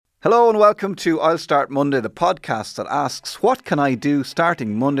Hello and welcome to I'll Start Monday, the podcast that asks, what can I do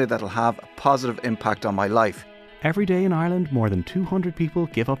starting Monday that'll have a positive impact on my life? Every day in Ireland, more than 200 people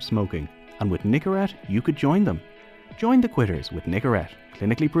give up smoking. And with Nicorette, you could join them. Join the quitters with Nicorette,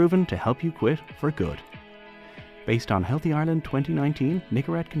 clinically proven to help you quit for good. Based on Healthy Ireland 2019,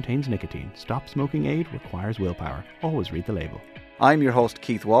 Nicorette contains nicotine. Stop smoking aid requires willpower. Always read the label. I'm your host,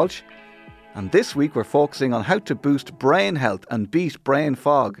 Keith Walsh, and this week we're focusing on how to boost brain health and beat brain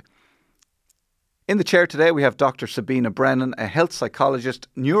fog. In the chair today we have Dr. Sabina Brennan, a health psychologist,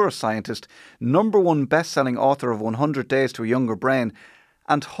 neuroscientist, #1 best-selling author of 100 Days to a Younger Brain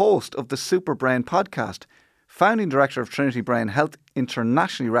and host of the Super Brain podcast. Founding director of Trinity Brain Health,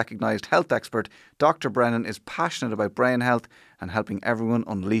 internationally recognised health expert, Dr. Brennan is passionate about brain health and helping everyone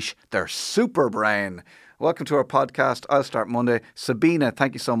unleash their super brain. Welcome to our podcast, I'll Start Monday. Sabina,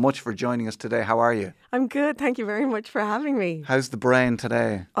 thank you so much for joining us today. How are you? I'm good. Thank you very much for having me. How's the brain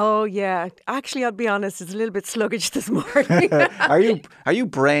today? Oh, yeah. Actually, I'll be honest, it's a little bit sluggish this morning. Are you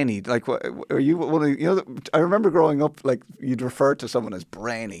brainy? Like, are you one of I remember growing up, like, you'd refer to someone as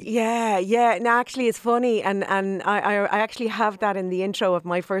brainy. Yeah. No, actually, it's funny. And I actually have that in the intro of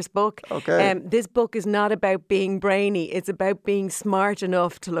my first book. Okay. This book is not about being brainy. It's about being smart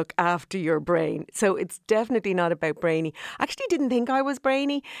enough to look after your brain. So it's definitely not about brainy. I actually didn't think I was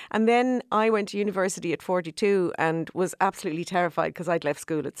brainy. And then I went to university at 42 and was absolutely terrified because I'd left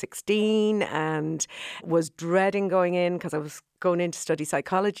school at 16 and was dreading going in because I was going in to study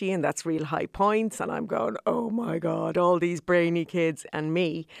psychology and that's real high points. And I'm going, oh my God, all these brainy kids and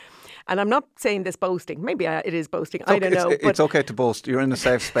me. And I'm not saying this boasting. Maybe it is boasting. I don't know. It's okay to boast. You're in a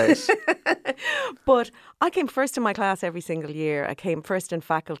safe space. But I came first in my class every single year. I came first in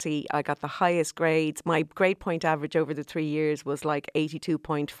faculty. I got the highest grades. My grade point average over the 3 years was like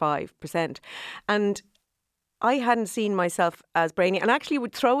 82.5%. And I hadn't seen myself as brainy and actually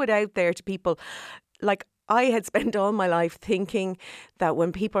would throw it out there to people. Like, I had spent all my life thinking that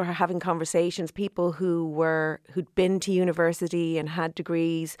when people are having conversations, people who'd been to university and had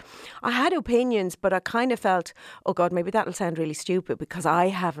degrees, I had opinions, but I kind of felt, oh God, maybe that'll sound really stupid because I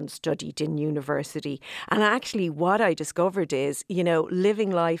haven't studied in university. And actually what I discovered is,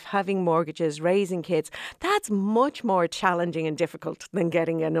 living life, having mortgages, raising kids, that's much more challenging and difficult than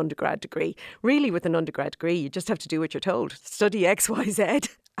getting an undergrad degree. Really, with an undergrad degree, you just have to do what you're told. Study X, Y, Z.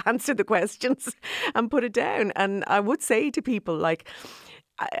 Answer the questions and put it down. And I would say to people, like,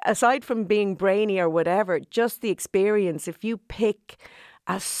 aside from being brainy or whatever, just the experience, if you pick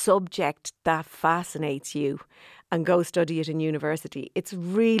a subject that fascinates you and go study it in university, it's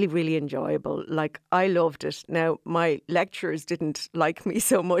really, really enjoyable. Like, I loved it. Now, my lecturers didn't like me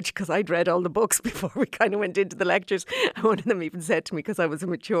so much because I'd read all the books before we kind of went into the lectures. And one of them even said to me, because I was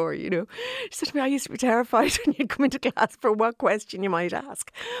immature, she said to me, I used to be terrified when you'd come into class for what question you might ask.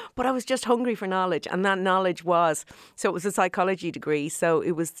 But I was just hungry for knowledge. And that knowledge so it was a psychology degree. So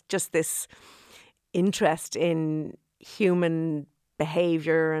it was just this interest in human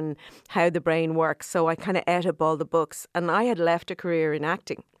behaviour and how the brain works. So I kind of ate up all the books. And I had left a career in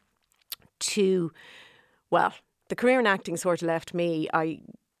acting the career in acting sort of left me. I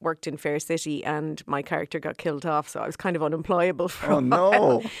worked in Fair City and my character got killed off. So I was kind of unemployable for a while.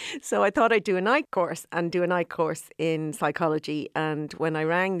 No. So I thought I'd do a night course in psychology. And when I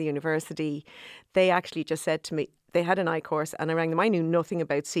rang the university, they actually just said to me, they had a night course and I rang them. I knew nothing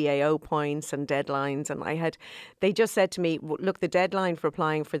about CAO points and deadlines. And they just said to me, look, the deadline for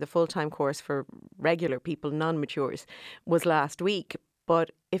applying for the full-time course for regular people, non-matures, was last week.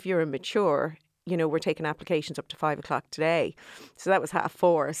 But if you're a mature, we're taking applications up to 5 o'clock today. So that was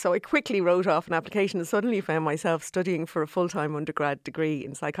 4:30. So I quickly wrote off an application and suddenly found myself studying for a full-time undergrad degree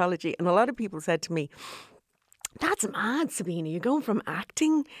in psychology. And a lot of people said to me, that's mad, Sabina. You're going from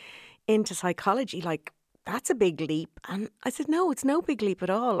acting into psychology, like, that's a big leap. And I said, no, it's no big leap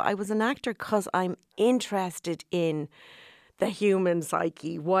at all. I was an actor because I'm interested in the human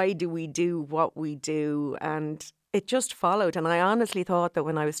psyche. Why do we do what we do? And it just followed. And I honestly thought that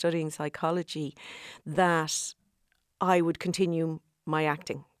when I was studying psychology that I would continue my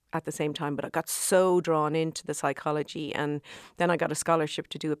acting at the same time. But I got so drawn into the psychology. And then I got a scholarship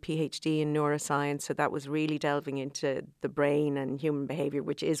to do a PhD in neuroscience. So that was really delving into the brain and human behaviour,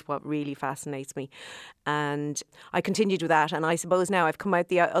 which is what really fascinates me. And I continued with that. And I suppose now I've come out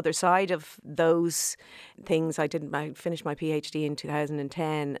the other side of those things. I finished my PhD in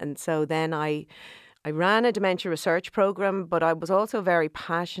 2010. And so then I ran a dementia research program, but I was also very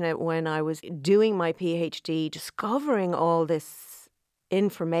passionate when I was doing my PhD, discovering all this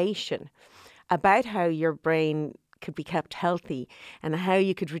information about how your brain could be kept healthy and how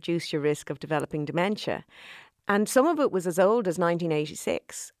you could reduce your risk of developing dementia. And some of it was as old as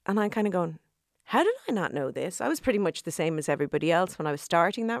 1986. And I'm kind of going, how did I not know this? I was pretty much the same as everybody else when I was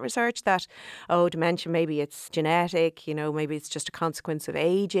starting that research, that, dementia, maybe it's genetic, maybe it's just a consequence of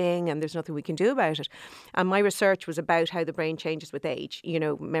aging and there's nothing we can do about it. And my research was about how the brain changes with age,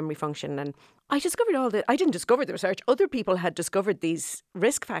 memory function. And I discovered I didn't discover the research. Other people had discovered these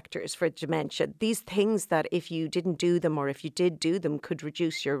risk factors for dementia, these things that if you didn't do them or if you did do them could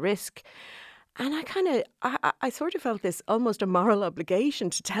reduce your risk. And I sort of felt this almost a moral obligation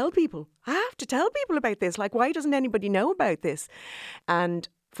to tell people. I have to tell people about this. Like, why doesn't anybody know about this? And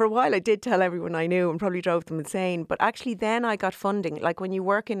for a while I did tell everyone I knew and probably drove them insane. But actually then I got funding. Like when you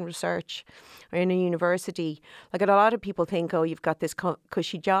work in research or in a university, like a lot of people think, you've got this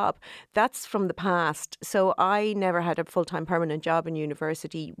cushy job. That's from the past. So I never had a full-time permanent job in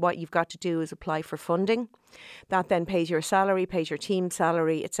university. What you've got to do is apply for funding. That then pays your salary, pays your team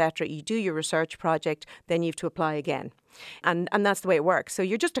salary, etc. You do your research project, then you have to apply again. And that's the way it works. So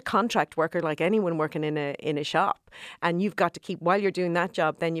you're just a contract worker like anyone working in a shop. And you've got to keep, while you're doing that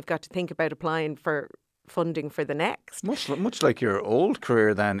job, then you've got to think about applying for funding for the next. Much like your old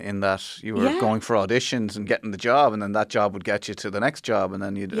career then, in that you were going for auditions and getting the job, and then that job would get you to the next job, and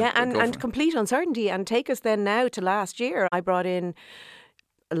then you'd and complete uncertainty. And take us then now to last year. I brought in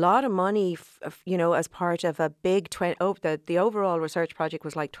a lot of money, as part of a big, the overall research project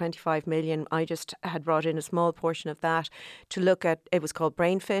was like 25 million. I just had brought in a small portion of that to look at, it was called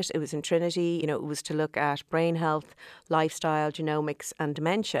Brain Fit. It was in Trinity. It was to look at brain health, lifestyle, genomics and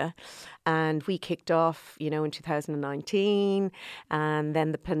dementia. And we kicked off, in 2019, and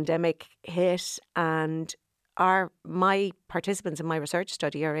then the pandemic hit, and my participants in my research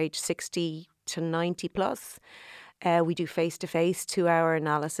study are aged 60 to 90 plus. We do face-to-face 2-hour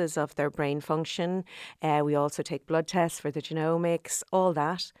analysis of their brain function. We also take blood tests for the genomics, all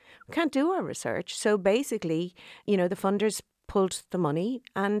that. We can't do our research. So basically, the funders pulled the money,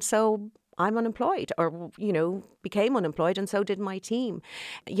 and so I'm unemployed, or, became unemployed, and so did my team.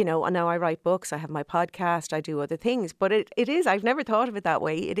 And now I write books, I have my podcast, I do other things. But it is, I've never thought of it that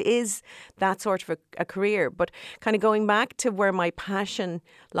way. It is that sort of a career. But kind of going back to where my passion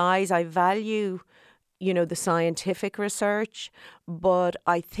lies, I value the scientific research, but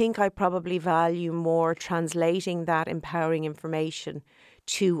I think I probably value more translating that empowering information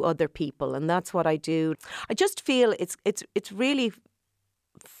to other people. And that's what I do. I just feel it's really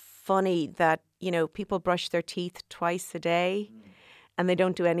funny that, people brush their teeth twice a day and they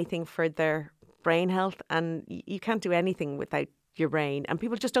don't do anything for their brain health. And you can't do anything without your brain, and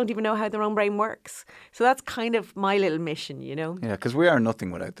people just don't even know how their own brain works. So that's kind of my little mission, Yeah, because we are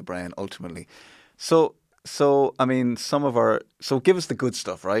nothing without the brain, ultimately. So I mean, give us the good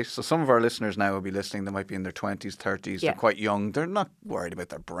stuff, right? So some of our listeners now will be listening, they might be in their 20s, 30s, they're quite young, they're not worried about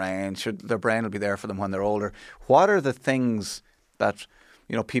their brain. Their brain will be there for them when they're older. What are the things that,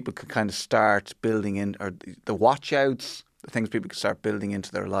 people could kind of start building in, or the watch outs, the things people could start building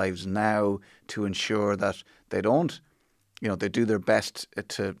into their lives now to ensure that they don't, they do their best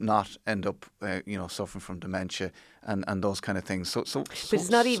to not end up, suffering from dementia and those kind of things. But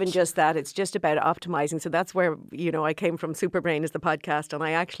it's not even just that. It's just about optimizing. So that's where, I came from. Superbrain is the podcast. And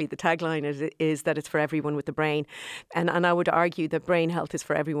the tagline is that it's for everyone with the brain. And I would argue that brain health is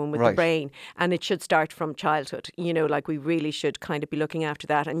for everyone with the brain. And it should start from childhood. We really should kind of be looking after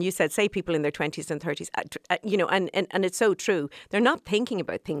that. And you said, say people in their 20s and 30s, and it's so true. They're not thinking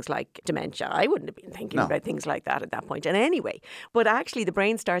about things like dementia. I wouldn't have been thinking about things like that at that point. And anyway, but actually the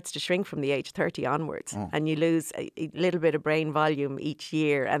brain starts to shrink from the age of 30 onwards. And you lose a little bit of brain volume each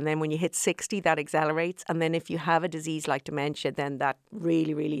year. And then when you hit 60, that accelerates. And then if you have a disease like dementia, then that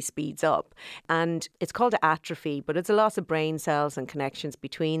really, really speeds up. And it's called atrophy, but it's a loss of brain cells and connections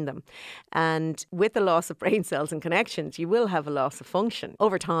between them. And with the loss of brain cells and connections, you will have a loss of function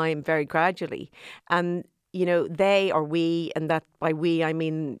over time, very gradually. And they or we, and that by we I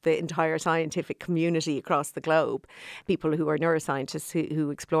mean the entire scientific community across the globe, people who are neuroscientists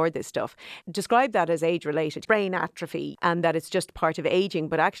who explore this stuff, describe that as age-related brain atrophy, and that it's just part of aging.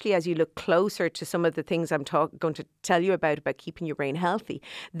 But actually, as you look closer to some of the things I'm going to tell you about keeping your brain healthy,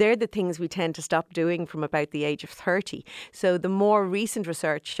 they're the things we tend to stop doing from about the age of 30. So the more recent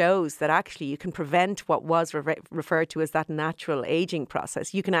research shows that actually you can prevent what was referred to as that natural aging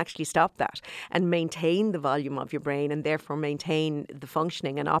process. You can actually stop that and maintain the volume of your brain, and therefore maintain the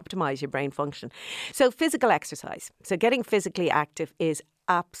functioning and optimize your brain function. So physical exercise. So getting physically active is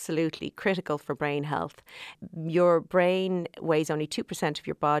absolutely critical for brain health. Your brain weighs only 2% of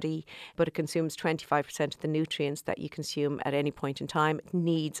your body, but it consumes 25% of the nutrients that you consume at any point in time. It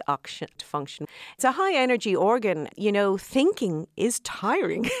needs oxygen to function. It's a high energy organ. Thinking is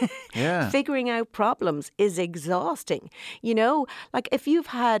tiring. Yeah. Figuring out problems is exhausting. Like if you've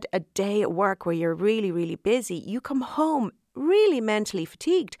had a day at work where you're really, really busy, you come home really mentally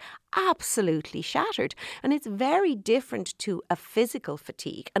fatigued, absolutely shattered. And it's very different to a physical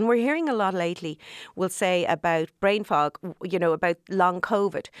fatigue. And we're hearing a lot lately, we'll say, about brain fog, about long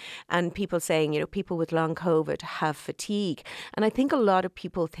COVID, and people saying, people with long COVID have fatigue. And I think a lot of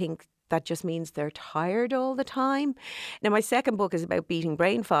people think that just means they're tired all the time. Now, my second book is about beating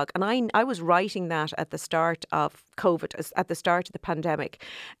brain fog. And I was writing that at the start of COVID, at the start of the pandemic.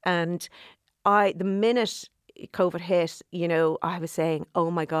 And the minute COVID hit, I was saying,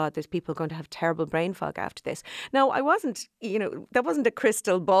 oh my God, there's people going to have terrible brain fog after this. Now, I wasn't, that wasn't a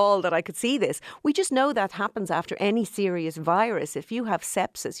crystal ball that I could see this. We just know that happens after any serious virus. If you have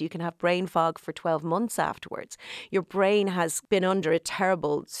sepsis, you can have brain fog for 12 months afterwards. Your brain has been under a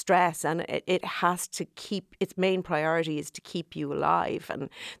terrible stress, and it has to keep, its main priority is to keep you alive. And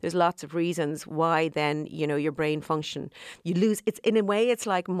there's lots of reasons why then, your brain function, you lose. It's in a way, it's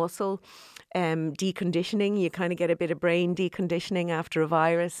like muscle deconditioning. You kind of get a bit of brain deconditioning after a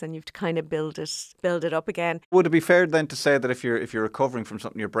virus, and you have to kind of build it up again. Would it be fair then to say that if you're recovering from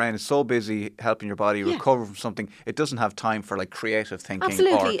something, your brain is so busy helping your body recover from something, it doesn't have time for like creative thinking?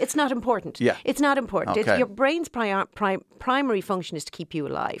 Absolutely, it's not important. Yeah, it's not important. Okay. Your brain's primary function is to keep you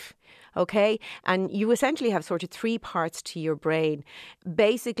alive. Okay, and you essentially have sort of three parts to your brain.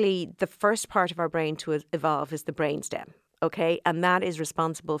 Basically, the first part of our brain to evolve is the brainstem. Okay, and that is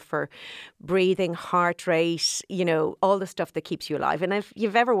responsible for breathing, heart rate, all the stuff that keeps you alive. And if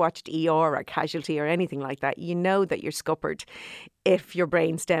you've ever watched ER or Casualty or anything like that, you know that you're scuppered if your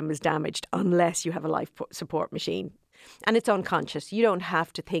brainstem is damaged, unless you have a life support machine. And it's unconscious. You don't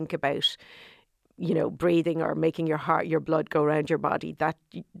have to think about breathing or making your blood go around your body. That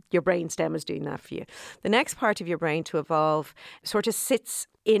your brainstem is doing that for you. The next part of your brain to evolve sort of sits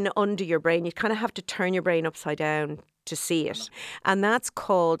in under your brain. You kind of have to turn your brain upside down to see it. And that's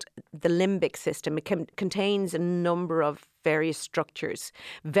called the limbic system. It contains a number of various structures,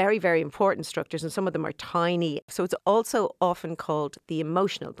 very, very important structures, and some of them are tiny. So it's also often called the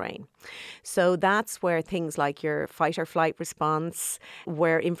emotional brain. So that's where things like your fight or flight response,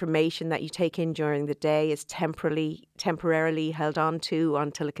 where information that you take in during the day is temporarily held on to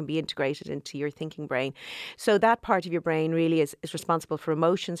until it can be integrated into your thinking brain. So that part of your brain really is responsible for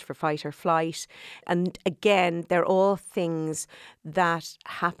emotions, for fight or flight. And again, they're all things that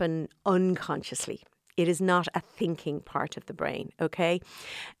happen unconsciously. It is not a thinking part of the brain, okay?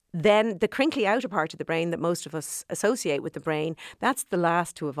 Then the crinkly outer part of the brain that most of us associate with the brain, that's the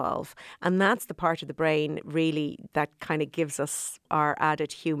last to evolve. And that's the part of the brain really that kind of gives us our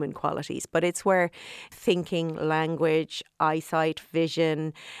added human qualities. But it's where thinking, language, eyesight,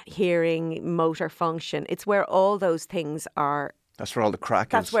 vision, hearing, motor function, it's where all those things are. That's where all the crack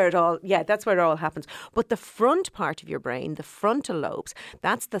is. That's where it all happens. But the front part of your brain, the frontal lobes,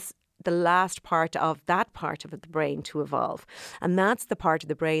 that's the last part of that part of the brain to evolve. And that's the part of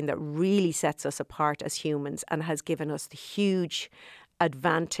the brain that really sets us apart as humans and has given us the huge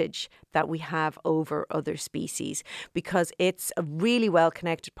advantage that we have over other species, because it's a really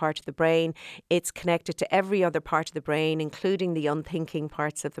well-connected part of the brain. It's connected to every other part of the brain, including the unthinking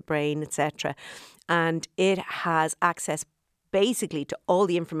parts of the brain, etc. And it has access basically to all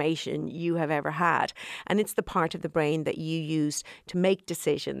the information you have ever had. And it's the part of the brain that you use to make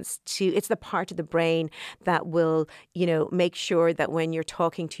decisions. It's the part of the brain that will, make sure that when you're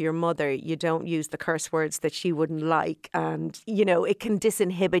talking to your mother, you don't use the curse words that she wouldn't like. And, it can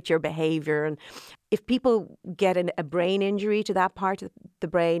disinhibit your behaviour. And if people get a brain injury to that part of the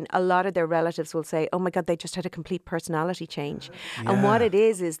brain, a lot of their relatives will say, oh my God, they just had a complete personality change. Yeah. And what it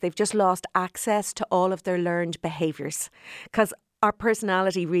is they've just lost access to all of their learned behaviours. Because our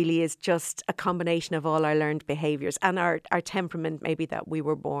personality really is just a combination of all our learned behaviours and our temperament maybe that we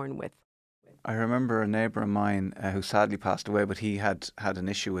were born with. I remember a neighbour of mine who sadly passed away, but he had an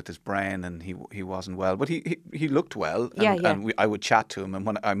issue with his brain and he wasn't well. But he looked well, and I would chat to him. And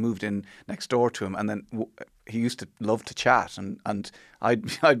when I moved in next door to him, and then he used to love to chat, and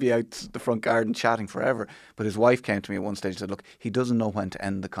I'd be out the front garden chatting forever. But his wife came to me at one stage and said, look, he doesn't know when to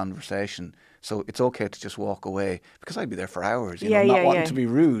end the conversation. So it's okay to just walk away, because I'd be there for hours, Yeah, not yeah, wanting yeah. to be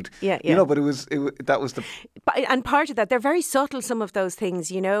rude. Yeah, yeah. But that was the... And part of that, they're very subtle, some of those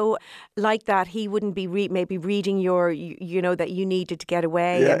things, like that he wouldn't be maybe reading your, that you needed to get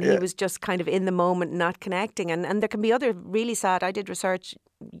away, Yeah, and he was just kind of in the moment, not connecting. And there can be other really sad, I did research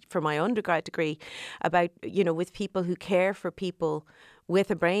for my undergrad degree about, with people who care for people with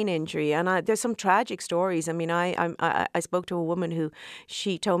a brain injury, and there's some tragic stories. I mean, I spoke to a woman who,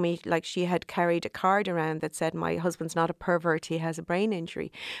 she told me like she had carried a card around that said, "My husband's not a pervert, he has a brain injury,"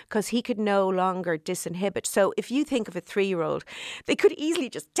 because he could no longer disinhibit. So if you think of a 3-year-old, they could easily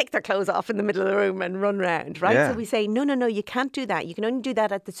just take their clothes off in the middle of the room and run around, right? Yeah. So we say, no, you can't do that. You can only do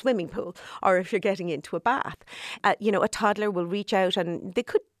that at the swimming pool or if you're getting into a bath. A toddler will reach out, and they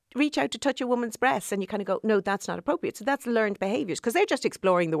could reach out to touch a woman's breasts, and you kind of go, no, that's not appropriate. So that's learned behaviours, because they're just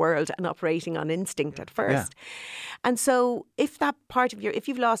exploring the world and operating on instinct at first. Yeah. And so if that part of if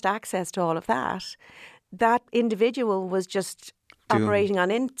you've lost access to all of that, that individual was just operating on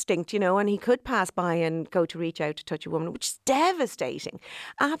instinct, and he could pass by and go to reach out to touch a woman, which is devastating,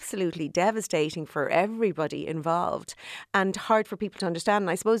 absolutely devastating for everybody involved, and hard for people to understand. And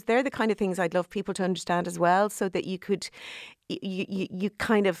I suppose they're the kind of things I'd love people to understand as well, so that you could, you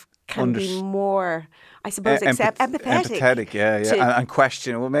kind of can be more, I suppose, empathetic, yeah. And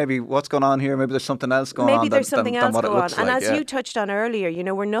question, well, maybe what's going on here? Maybe there's something else going on. Maybe there's something else going on. And like, as you touched on earlier,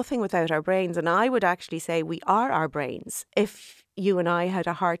 we're nothing without our brains. And I would actually say we are our brains. If you and I had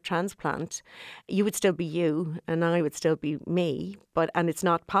a heart transplant, you would still be you and I would still be me. And it's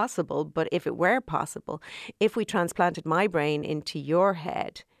not possible. But if it were possible, if we transplanted my brain into your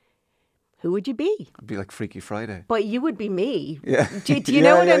head, who would you be? I'd be like Freaky Friday. But you would be me. Yeah. Do you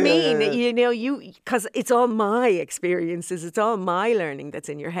know what I mean? Yeah. Because it's all my experiences, it's all my learning that's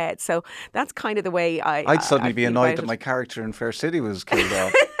in your head. So that's kind of the way I'd suddenly be annoyed that my character in Fair City was killed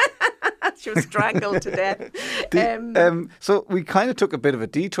off. She was strangled to death. So we kind of took a bit of a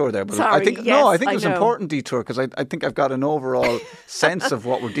detour there, but sorry, I think it was an important detour, because I think I've got an overall sense of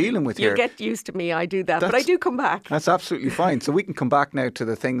what we're dealing with here. You get used to me, I do that, but I do come back. That's absolutely fine. So we can come back now to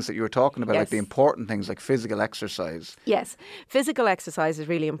the things that you were talking about, yes. like the important things like physical exercise. Yes, physical exercise is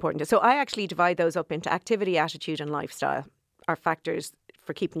really important. So I actually divide those up into activity, attitude and lifestyle are factors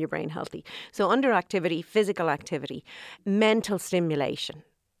for keeping your brain healthy. So under activity, physical activity, mental stimulation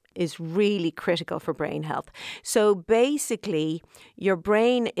is really critical for brain health. So basically, your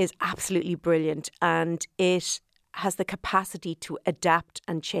brain is absolutely brilliant, and it has the capacity to adapt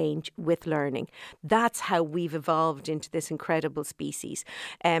and change with learning. That's how we've evolved into this incredible species.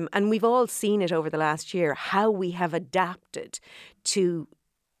 And we've all seen it over the last year, how we have adapted to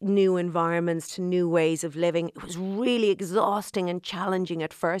new environments, to new ways of living. It was really exhausting and challenging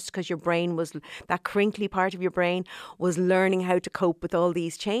at first, because your brain was, that crinkly part of your brain was learning how to cope with all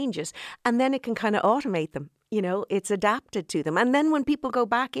these changes. And then it can kind of automate them. It's adapted to them. And then when people go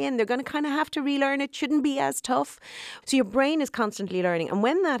back in, they're going to kind of have to relearn. It shouldn't be as tough. So your brain is constantly learning. And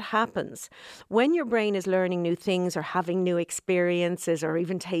when that happens, when your brain is learning new things or having new experiences or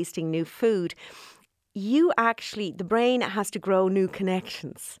even tasting new food, the brain has to grow new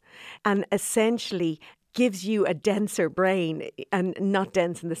connections, and essentially gives you a denser brain, and not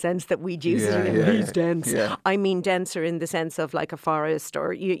dense in the sense that we'd use it. He's dense. Yeah. I mean denser in the sense of like a forest,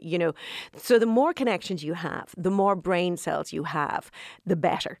 or So the more connections you have, the more brain cells you have, the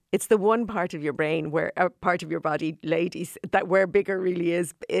better. It's the one part of your brain part of your body, ladies, that where bigger really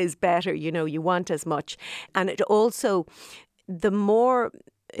is better. You want as much, and it also, the more.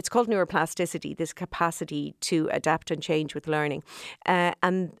 It's called neuroplasticity, this capacity to adapt and change with learning.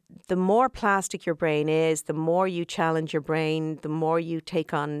 And the more plastic your brain is, the more you challenge your brain, the more you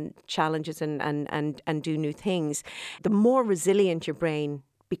take on challenges and do new things, the more resilient your brain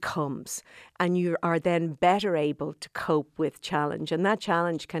becomes. And you are then better able to cope with challenge. And that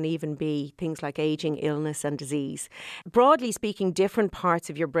challenge can even be things like aging, illness and disease. Broadly speaking, different parts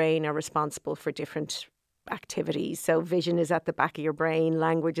of your brain are responsible for different activities. So vision is at the back of your brain,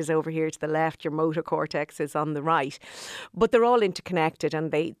 language is over here to the left, your motor cortex is on the right. But they're all interconnected,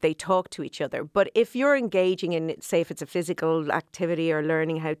 and they talk to each other. But if you're engaging in, say, if it's a physical activity or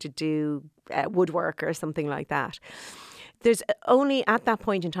learning how to do woodwork or something like that, there's only, at that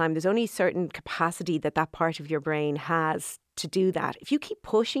point in time, there's only certain capacity that part of your brain has to do that. If you keep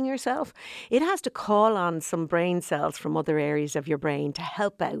pushing yourself, it has to call on some brain cells from other areas of your brain to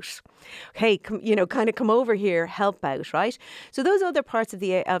help out. Hey, kind of come over here, help out, right? So those other parts of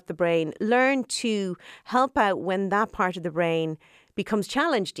the brain learn to help out when that part of the brain becomes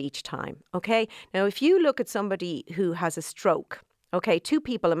challenged each time, okay? Now, if you look at somebody who has a stroke, okay,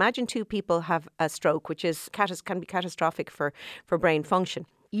 imagine two people have a stroke, which can be catastrophic for brain function.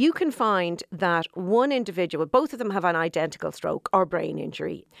 you can find that one individual, both of them have an identical stroke or brain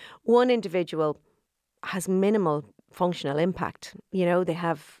injury. One individual has minimal functional impact. They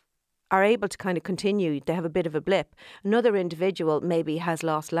are able to kind of continue. They have a bit of a blip. Another individual maybe has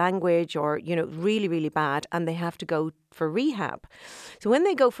lost language or, really, really bad, and they have to go for rehab. So when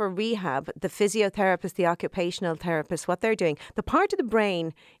they go for rehab, the physiotherapist, the occupational therapist, what they're doing, the part of the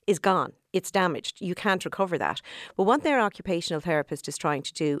brain is gone. It's damaged. You can't recover that. But what their occupational therapist is trying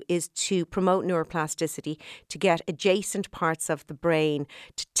to do is to promote neuroplasticity, to get adjacent parts of the brain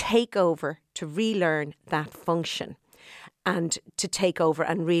to take over, to relearn that function, and to take over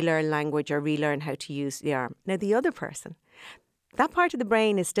and relearn language or relearn how to use the arm. Now, the other person, that part of the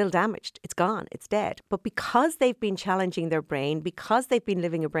brain is still damaged. It's gone. It's dead. But because they've been challenging their brain, because they've been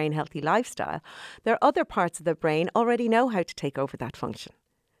living a brain healthy lifestyle, their other parts of the brain already know how to take over that function.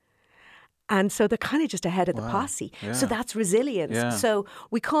 And so they're kind of just ahead of the posse. Yeah. So that's resilience. Yeah. So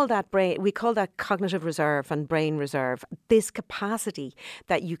we call that cognitive reserve and brain reserve, this capacity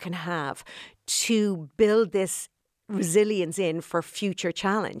that you can have to build this resilience in for future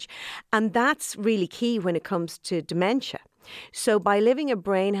challenge. And that's really key when it comes to dementia. So by living a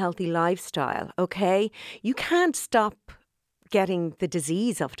brain healthy lifestyle, you can't stop getting the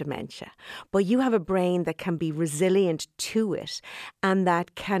disease of dementia, but you have a brain that can be resilient to it and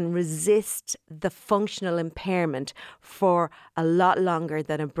that can resist the functional impairment for a lot longer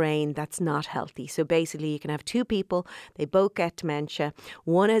than a brain that's not healthy. So basically you can have two people, they both get dementia.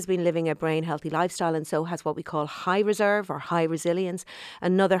 One has been living a brain healthy lifestyle and so has what we call high reserve or high resilience.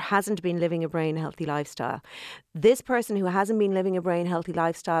 Another hasn't been living a brain healthy lifestyle. This person who hasn't been living a brain healthy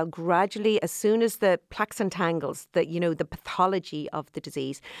lifestyle, gradually, as soon as the plaques and tangles, the pathology of the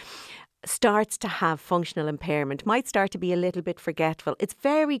disease starts to have functional impairment, might start to be a little bit forgetful. It's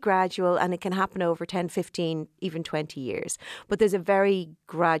very gradual and it can happen over 10, 15, even 20 years. But there's a very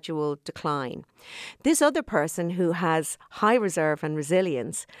gradual decline. This other person who has high reserve and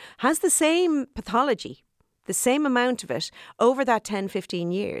resilience has the same pathology, the same amount of it over that 10,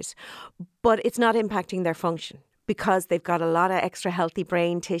 15 years, but it's not impacting their function because they've got a lot of extra healthy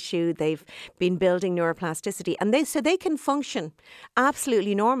brain tissue. They've been building neuroplasticity and they can function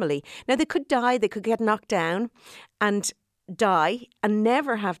absolutely normally. Now, they could die, they could get knocked down and die and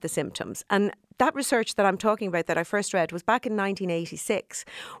never have the symptoms. And that research that I'm talking about that I first read was back in 1986,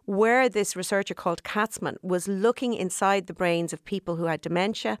 where this researcher called Katzman was looking inside the brains of people who had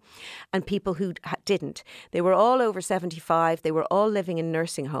dementia and people who didn't. They were all over 75. They were all living in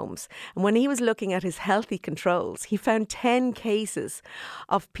nursing homes. And when he was looking at his healthy controls, he found 10 cases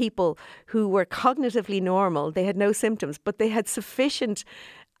of people who were cognitively normal. They had no symptoms, but they had sufficient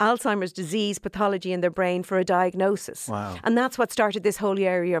Alzheimer's disease pathology in their brain for a diagnosis. Wow. And that's what started this whole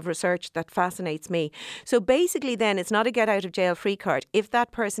area of research that fascinates me. So basically then it's not a get out of jail free card. If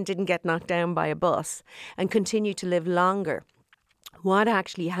that person didn't get knocked down by a bus and continue to live longer, what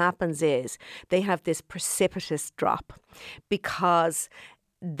actually happens is they have this precipitous drop because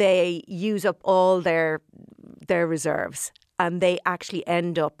they use up all their reserves and they actually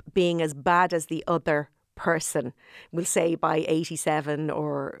end up being as bad as the other person, we'll say by 87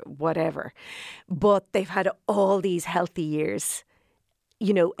 or whatever. But they've had all these healthy years,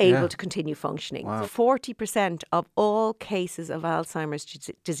 able to continue functioning. Wow. 40% of all cases of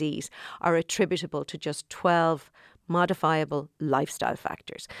Alzheimer's disease are attributable to just 12 modifiable lifestyle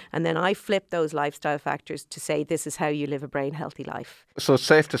factors. And then I flip those lifestyle factors to say this is how you live a brain healthy life. So it's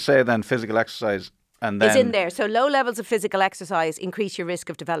safe to say then physical exercise and then... is in there. So low levels of physical exercise increase your risk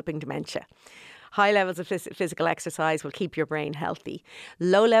of developing dementia. High levels of physical exercise will keep your brain healthy.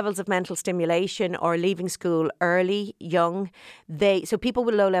 Low levels of mental stimulation or leaving school early, young, so people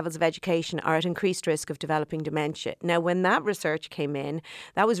with low levels of education are at increased risk of developing dementia. Now, when that research came in,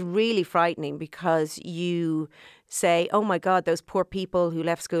 that was really frightening because you say, oh my God, those poor people who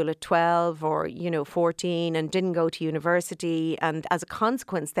left school at 12 or, 14 and didn't go to university and as a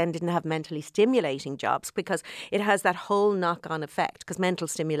consequence then didn't have mentally stimulating jobs because it has that whole knock-on effect because mental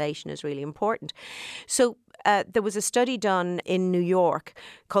stimulation is really important. So there was a study done in New York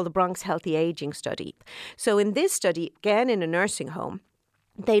called the Bronx Healthy Aging Study. So in this study, again in a nursing home,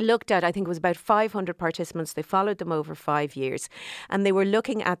 they looked at, I think it was about 500 participants. They followed them over 5 years and they were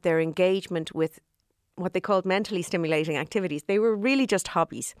looking at their engagement with what they called mentally stimulating activities. They were really just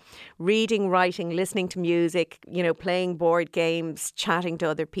hobbies. Reading, writing, listening to music, playing board games, chatting to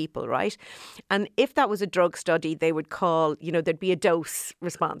other people, right? And if that was a drug study, they would call, there'd be a dose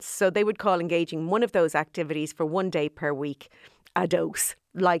response. So they would call engaging one of those activities for 1 day per week a dose,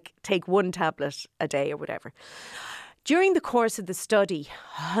 like take one tablet a day or whatever. During the course of the study,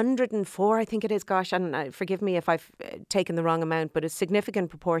 104, I think it is, gosh, and forgive me if I've taken the wrong amount, but a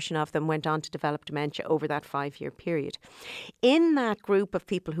significant proportion of them went on to develop dementia over that 5-year period. In that group of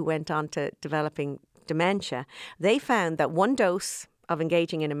people who went on to developing dementia, they found that one dose of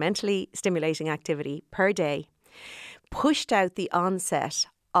engaging in a mentally stimulating activity per day pushed out the onset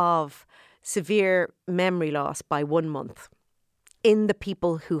of severe memory loss by 1 month in the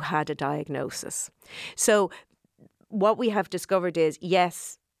people who had a diagnosis. So what we have discovered is,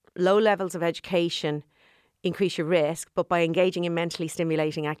 yes, low levels of education increase your risk, but by engaging in mentally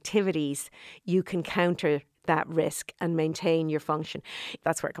stimulating activities, you can counter that risk and maintain your function.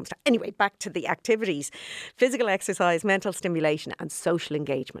 That's where it comes down. Anyway, back to the activities. Physical exercise, mental stimulation and social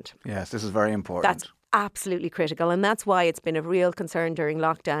engagement. Yes, this is very important. That's absolutely critical, and that's why it's been a real concern during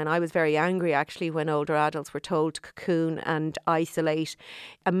lockdown. I was very angry actually when older adults were told to cocoon and isolate.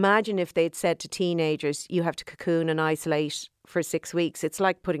 Imagine if they'd said to teenagers, you have to cocoon and isolate for 6 weeks. It's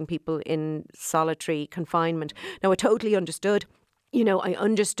like putting people in solitary confinement. Now, I totally understood. I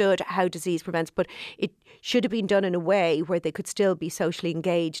understood how disease prevents, but it should have been done in a way where they could still be socially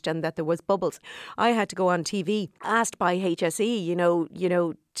engaged and that there was bubbles. I had to go on TV, asked by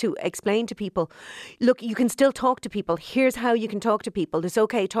HSE, to explain to people, look, you can still talk to people. Here's how you can talk to people. It's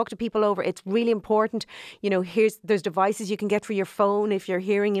okay, talk to people over. It's really important. There's devices you can get for your phone if you're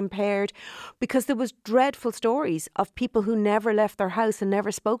hearing impaired. Because there was dreadful stories of people who never left their house and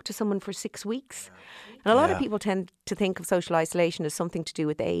never spoke to someone for 6 weeks. And a lot of people tend to think of social isolation as something to do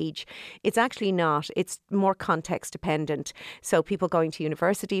with age. It's actually not. It's more context dependent. So people going to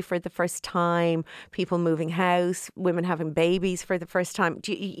university for the first time, people moving house, women having babies for the first time.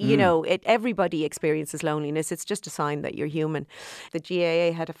 Everybody experiences loneliness. It's just a sign that you're human. The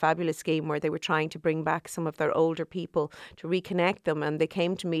GAA had a fabulous scheme where they were trying to bring back some of their older people to reconnect them. And they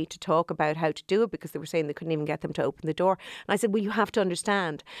came to me to talk about how to do it because they were saying they couldn't even get them to open the door. And I said, well, you have to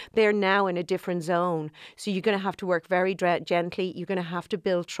understand, they're now in a different zone. So you're going to have to work very gently. You're going to have to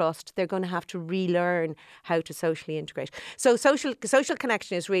build trust. They're going to have to relearn how to socially integrate. So social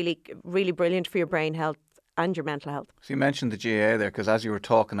connection is really, really brilliant for your brain health and your mental health. So you mentioned the GAA there, because as you were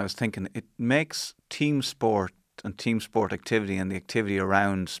talking, I was thinking it makes team sport and team sport activity and the activity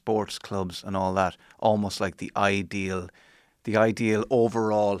around sports clubs and all that almost like the ideal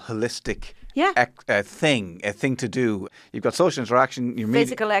overall holistic thing to do. You've got social interaction, you're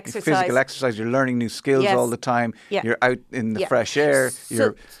physical exercise, you're learning new skills all the time, you're out in the fresh air.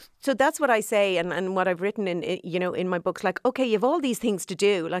 So that's what I say, and what I've written in my books. Like, okay, you have all these things to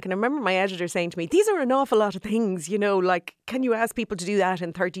do. Like, and I remember my editor saying to me, "These are an awful lot of things. Like, can you ask people to do that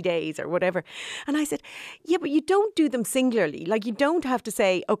in 30 days or whatever?" And I said, "Yeah, but you don't do them singularly. Like, you don't have to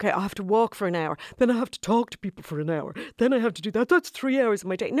say, okay, I have to walk for an hour, then I have to talk to people for an hour, then I have to do that. That's 3 hours of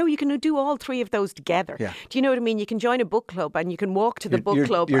my day." No, you can do all three of those together. Yeah. Do you know what I mean? You can join a book club and you can walk to the book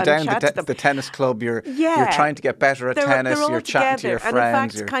club and chat to them. The tennis club. You're trying to get better at tennis. You're chatting to your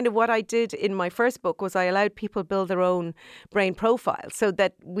friends. And in fact, kind of what I did in my first book was I allowed people build their own brain profile so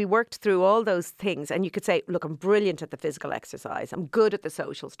that we worked through all those things. And you could say, look, I'm brilliant at the physical exercise. I'm good at the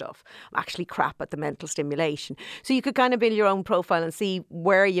social stuff. I'm actually crap at the mental stimulation. So you could kind of build your own profile and see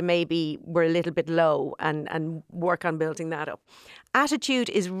where you maybe were a little bit low and work on building that up. Attitude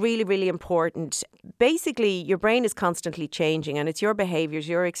is really, really important. Basically, your brain is constantly changing and it's your behaviours,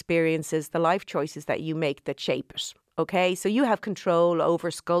 your experiences, the life choices that you make that shape it. Okay, so you have control over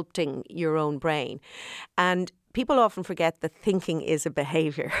sculpting your own brain. And people often forget that thinking is a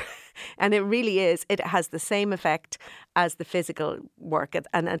behaviour. And it really is. It has the same effect as the physical work.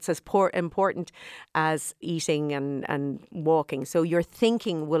 And it's as important as eating and walking. So your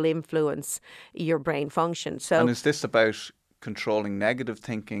thinking will influence your brain function. So, and is this about controlling negative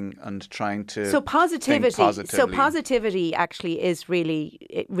thinking and trying to think positively? So positivity actually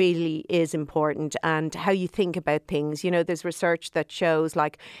really is important, and how you think about things. There's research that shows,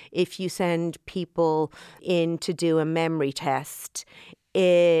 like, if you send people in to do a memory test,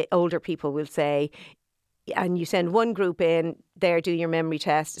 older people will say, and you send one group in, there, do your memory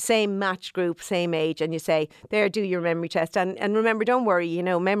test, same matched group, same age, and you say, there, do your memory test. And remember, don't worry,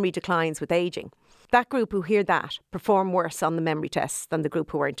 memory declines with aging. That group who hear that perform worse on the memory tests than the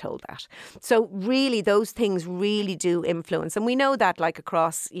group who weren't told that. So really, those things really do influence. And we know that, like,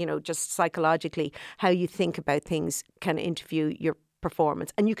 across, just psychologically, how you think about things can interview your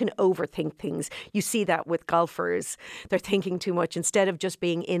performance. And you can overthink things. You see that with golfers. They're thinking too much instead of just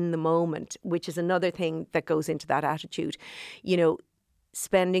being in the moment, which is another thing that goes into that attitude.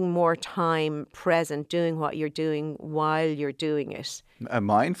 spending more time present, doing what you're doing while you're doing it. A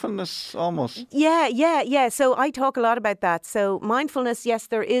mindfulness almost. Yeah. So I talk a lot about that. So mindfulness, yes,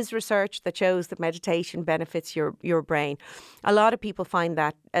 there is research that shows that meditation benefits your brain. A lot of people find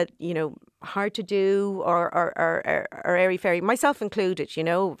that, hard to do or airy-fairy, myself included.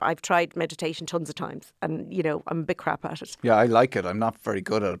 I've tried meditation tons of times and, I'm a bit crap at it. Yeah, I like it. I'm not very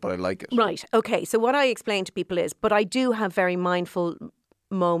good at it, but I like it. Right. Okay. So what I explain to people is, but I do have very mindful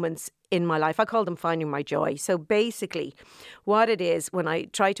moments in my life. I call them finding my joy. So basically what it is when I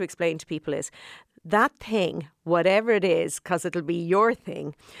try to explain to people is that thing, whatever it is, because it'll be your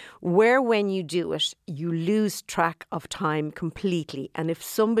thing, where when you do it, you lose track of time completely. And if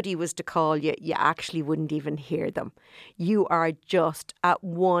somebody was to call you, you actually wouldn't even hear them. You are just at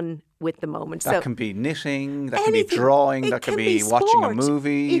one with the moment. That can be knitting, that can be drawing, that can be watching a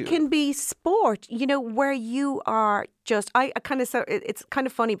movie. It can be sport, where you are just, it's kind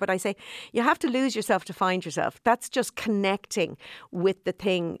of funny, but I say you have to lose yourself to find yourself. That's just connecting with the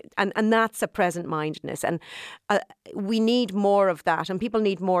thing. And that's a present mindedness. And we need more of that. And people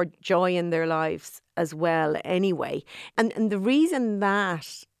need more joy in their lives as well anyway. And the reason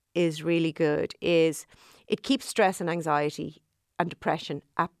that is really good is it keeps stress and anxiety and depression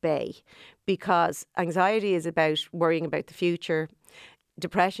at bay, because anxiety is about worrying about the future.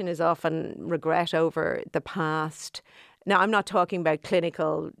 Depression is often regret over the past. Now, I'm not talking about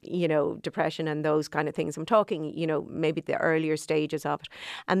clinical, depression and those kind of things. I'm talking, maybe the earlier stages of it.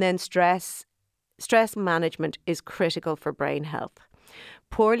 And then stress management is critical for brain health.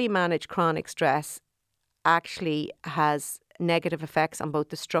 Poorly managed chronic stress actually has negative effects on both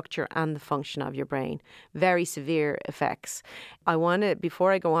the structure and the function of your brain. Very severe effects. I want to,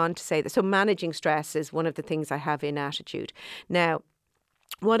 before I go on to say that, so managing stress is one of the things I have in Attitude. Now,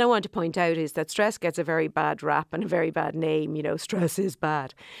 what I want to point out is that stress gets a very bad rap and a very bad name. Stress is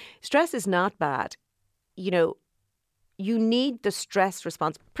bad. Stress is not bad. You need the stress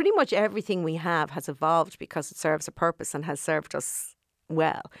response. Pretty much everything we have has evolved because it serves a purpose and has served us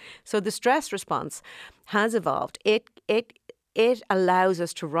well. So the stress response has evolved. It allows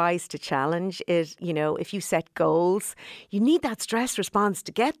us to rise to challenge. If you set goals, you need that stress response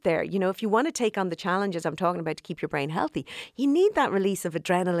to get there. If you want to take on the challenges I'm talking about to keep your brain healthy, you need that release of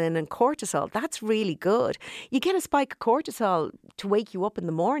adrenaline and cortisol. That's really good. You get a spike of cortisol to wake you up in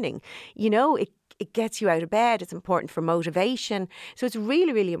the morning. It gets you out of bed. It's important for motivation. So it's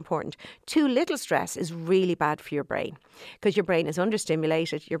really, really important. Too little stress is really bad for your brain because your brain is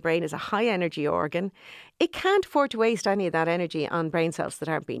understimulated. Your brain is a high energy organ. It can't afford to waste any of that energy on brain cells that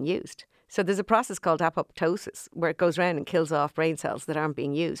aren't being used. So there's a process called apoptosis where it goes around and kills off brain cells that aren't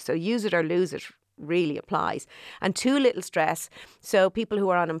being used. So use it or lose it really applies. And too little stress. So people who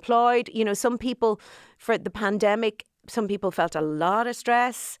are unemployed, some people for the pandemic, some people felt a lot of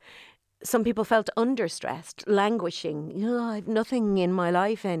stress. Some people felt understressed, languishing. I have nothing in my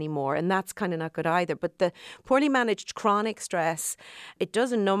life anymore. And that's kind of not good either. But the poorly managed chronic stress, it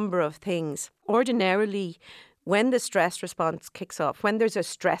does a number of things. Ordinarily, when the stress response kicks off, when there's a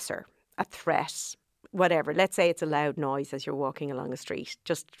stressor, a threat, whatever, let's say it's a loud noise as you're walking along a street,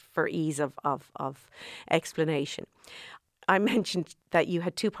 just for ease of explanation. I mentioned that you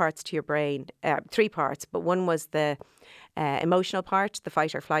had two parts to your brain, three parts, but one was the emotional part, the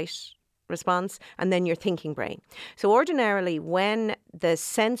fight or flight response, and then your thinking brain. So ordinarily, when the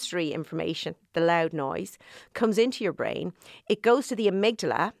sensory information, the loud noise, comes into your brain, it goes to the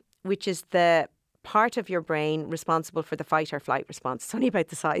amygdala, which is the part of your brain responsible for the fight or flight response. It's only about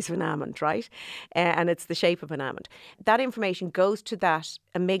the size of an almond, right? And it's the shape of an almond. That information goes to that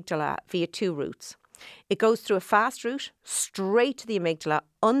amygdala via two routes. It goes through a fast route, straight to the amygdala,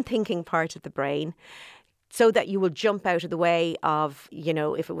 unthinking part of the brain, so that you will jump out of the way of,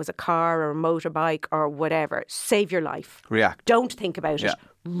 if it was a car or a motorbike or whatever, save your life. React. Don't think about it.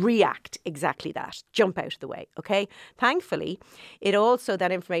 React. Exactly that. Jump out of the way. Okay. Thankfully,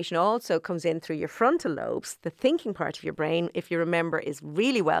 that information also comes in through your frontal lobes. The thinking part of your brain, if you remember, is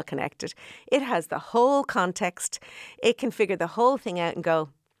really well connected. It has the whole context. It can figure the whole thing out and go,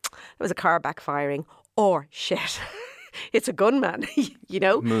 there was a car backfiring, or shit. It's a gunman,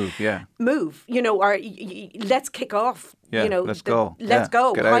 Move, yeah. Move, or let's kick off. Yeah, let's go. Let's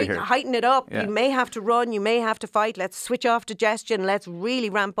go. Get out of here. Heighten it up. Yeah. You may have to run. You may have to fight. Let's switch off digestion. Let's really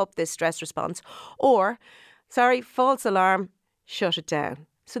ramp up this stress response. Or, false alarm, shut it down.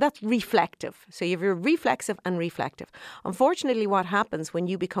 So that's reflective. So you have your reflexive and reflective. Unfortunately, what happens when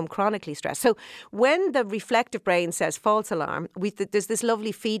you become chronically stressed? So when the reflective brain says false alarm, there's this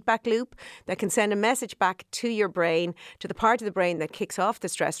lovely feedback loop that can send a message back to your brain, to the part of the brain that kicks off the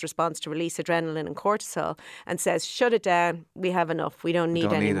stress response to release adrenaline and cortisol and says, shut it down, we have enough, we don't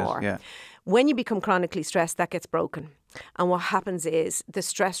need any more. Yeah. When you become chronically stressed, that gets broken. And what happens is the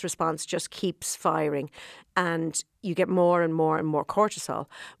stress response just keeps firing and you get more and more and more cortisol.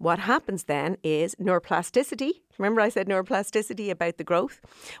 What happens then is neuroplasticity. Remember I said neuroplasticity about the growth?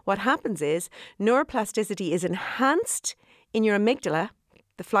 What happens is neuroplasticity is enhanced in your amygdala,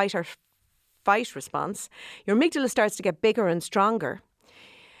 the flight or fight response. Your amygdala starts to get bigger and stronger.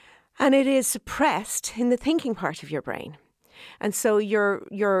 And it is suppressed in the thinking part of your brain. And so your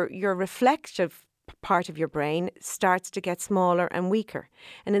reflective part of your brain starts to get smaller and weaker.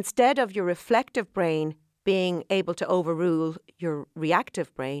 And instead of your reflective brain being able to overrule your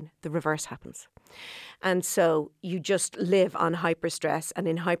reactive brain, the reverse happens. And so you just live on hyperstress and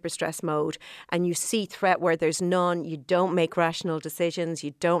in hyperstress mode, and you see threat where there's none. You don't make rational decisions.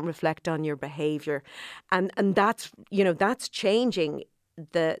 You don't reflect on your behaviour. And that's changing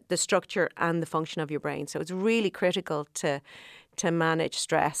the structure and the function of your brain. So it's really critical to manage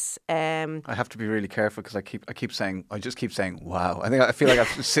stress. I have to be really careful because I just keep saying wow. I feel like I'm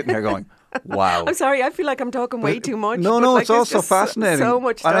just sitting here going wow. I'm sorry, I feel like I'm talking way too much. No, it's also fascinating. So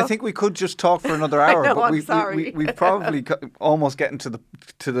much stuff. And I think we could just talk for another hour. I know, but I'm sorry. We probably almost getting to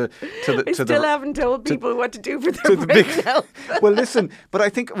the. I still haven't told people what to do for their brain health. Well, listen, but I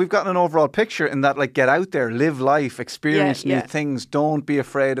think we've gotten an overall picture in that, like, get out there, live life, experience new things. Don't be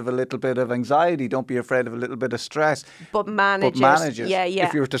afraid of a little bit of anxiety. Don't be afraid of a little bit of stress. But manage it. Yeah.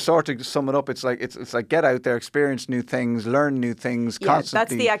 If you were to sort of sum it up, it's like get out there, experience new things, learn new things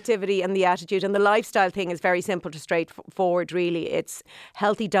constantly. That's the activity and the attitude. And the lifestyle thing is very simple to straightforward, really. It's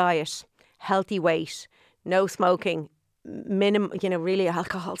healthy diet, healthy weight, no smoking, minimum, really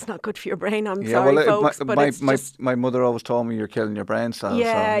alcohol's not good for your brain. I'm sorry, folks, but my mother always told me you're killing your brain cells.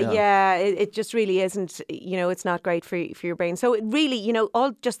 It just really isn't. It's not great for your brain. So it really,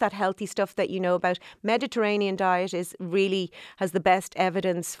 all just that healthy stuff that you know about. Mediterranean diet has the best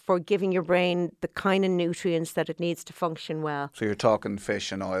evidence for giving your brain the kind of nutrients that it needs to function well. So you're talking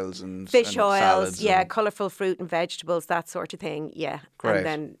fish and oils and salads, colourful fruit and vegetables, that sort of thing. Yeah, great.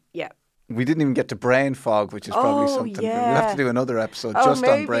 And then we didn't even get to brain fog, which is probably something. We'll have to do another episode just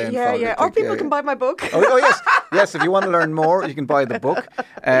on brain fog. Yeah. Or people can buy my book. Oh, yes. Yes, if you want to learn more, you can buy the book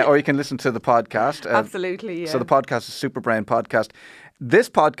or you can listen to the podcast. Absolutely, yeah. So the podcast is Super Brain Podcast. This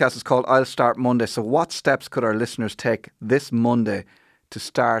podcast is called I'll Start Monday. So what steps could our listeners take this Monday to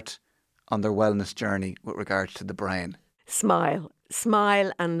start on their wellness journey with regards to the brain?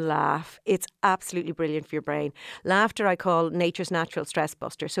 Smile and laugh. It's absolutely brilliant for your brain. Laughter I call nature's natural stress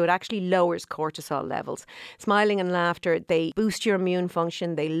buster. So it actually lowers cortisol levels. Smiling and laughter, they boost your immune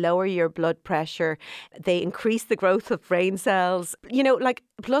function. They lower your blood pressure. They increase the growth of brain cells.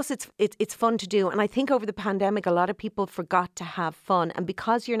 Plus it's fun to do. And I think over the pandemic, a lot of people forgot to have fun. And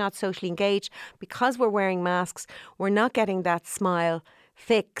because you're not socially engaged, because we're wearing masks, we're not getting that smile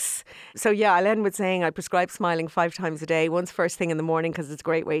fix. So I'll end with saying I prescribe smiling 5 times a day. Once first thing in the morning because it's a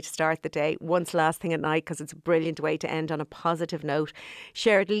great way to start the day. Once last thing at night because it's a brilliant way to end on a positive note.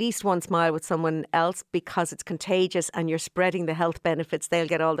 Share at least one smile with someone else because it's contagious and you're spreading the health benefits. They'll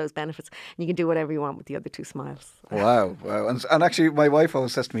get all those benefits and you can do whatever you want with the other 2 smiles. Wow. And actually my wife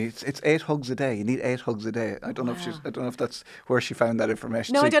always says to me, it's 8 hugs a day. You need 8 hugs a day. I don't know if that's where she found that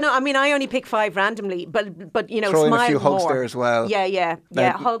information. No, I don't know. I mean, I only pick 5 randomly, but throw smile in a few hugs more. there as well.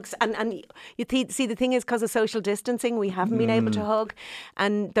 Yeah, hugs. And see, the thing is, because of social distancing, we haven't been able to hug.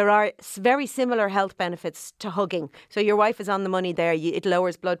 And there are very similar health benefits to hugging. So your wife is on the money there. It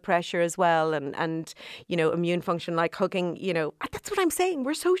lowers blood pressure as well and immune function, like hugging, That's what I'm saying.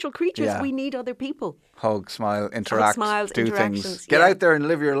 We're social creatures. Yeah. We need other people. Hug, smile, interact, do things. Get yeah. out there and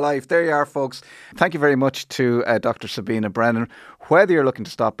live your life. There you are, folks. Thank you very much to Dr. Sabina Brennan. Whether you're looking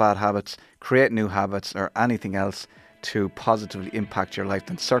to stop bad habits, create new habits or anything else to positively impact your life,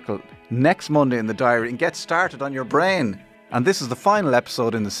 then circle next Monday in the diary and get started on your brain. And this is the final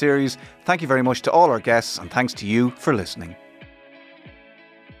episode in the series. Thank you very much to all our guests and thanks to you for listening.